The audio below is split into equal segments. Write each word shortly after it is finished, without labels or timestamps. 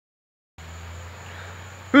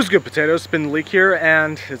Who's good, potatoes? Spin Leak here,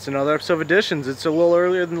 and it's another episode of Additions. It's a little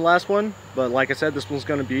earlier than the last one, but like I said, this one's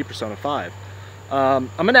going to be Persona 5. I'm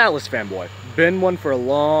an Atlus fanboy. Been one for a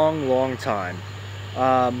long time.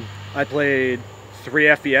 I played 3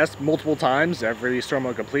 FPS multiple times, every story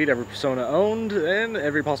mode complete, every Persona owned, and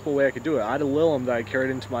every possible way I could do it. I had a Lilum that I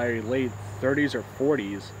carried into my late 30s or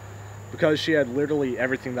 40s because she had literally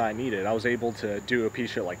everything that I needed. I was able to do a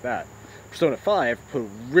piece of shit like that. Persona 5 put a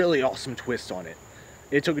really awesome twist on it.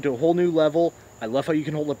 It took it to a whole new level. I love how you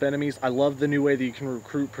can hold up enemies. I love the new way that you can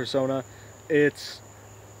recruit Persona. It's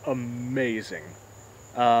amazing.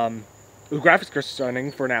 The graphics are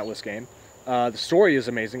stunning for an Atlus game. The story is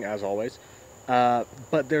amazing, as always.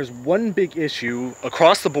 But there's one big issue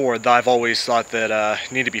across the board that I've always thought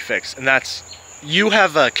that need to be fixed, and that's you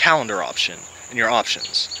have a calendar option in your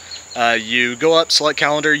options. You go up, select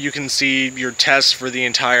calendar, you can see your tests for the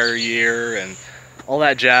entire year and all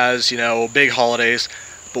that jazz, you know, big holidays.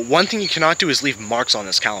 But one thing you cannot do is leave marks on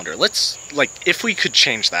this calendar. If we could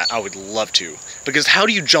change that, I would love to. Because how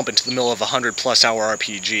do you jump into the middle of a 100+ hour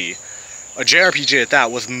RPG? A JRPG at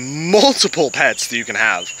that, with multiple pets that you can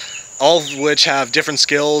have. All of which have different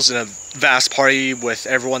skills and a vast party with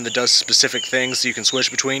everyone that does specific things that you can switch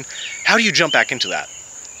between. How do you jump back into that?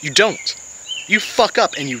 You don't. You fuck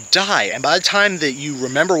up and you die, and by the time that you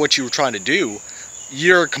remember what you were trying to do,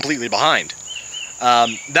 you're completely behind.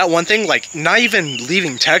 That one thing, like, not even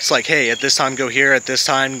leaving text like, hey, at this time go here, at this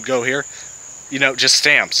time go here. You know, just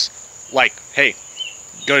stamps. Like, hey,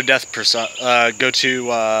 go to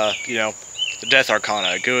you know, the Death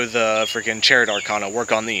Arcana, go to the freaking Chariot Arcana,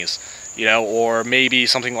 work on these. You know, or maybe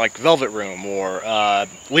something like Velvet Room, or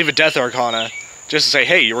leave a Death Arcana just to say,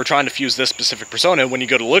 hey, you were trying to fuse this specific persona. When you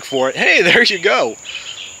go to look for it, hey, there you go.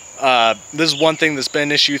 This is one thing that's been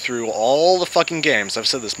an issue through all the fucking games. I've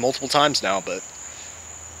said this multiple times now, but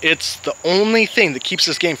it's the only thing that keeps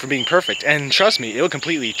this game from being perfect. And trust me, it'll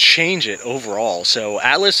completely change it overall. So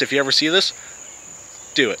Atlus, if you ever see this,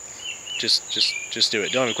 do it. Just do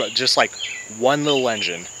it. Don't even, just like one little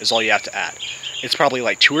engine is all you have to add. It's probably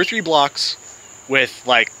like 2 or 3 blocks with,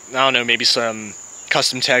 like, I don't know, maybe some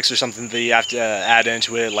custom text or something that you have to add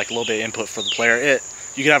into it, like a little bit of input for the player.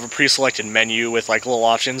 You can have a pre-selected menu with like little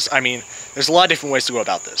options. I mean, there's a lot of different ways to go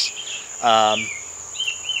about this.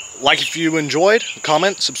 Like if you enjoyed,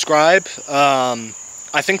 comment, subscribe.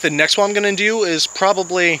 I think the next one I'm going to do is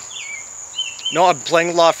probably... No, I'm playing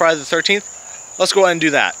a lot of Friday the 13th. Let's go ahead and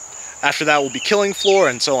do that. After that, we'll be Killing Floor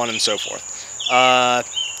and so on and so forth.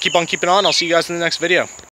 Keep on keeping on. I'll see you guys in the next video.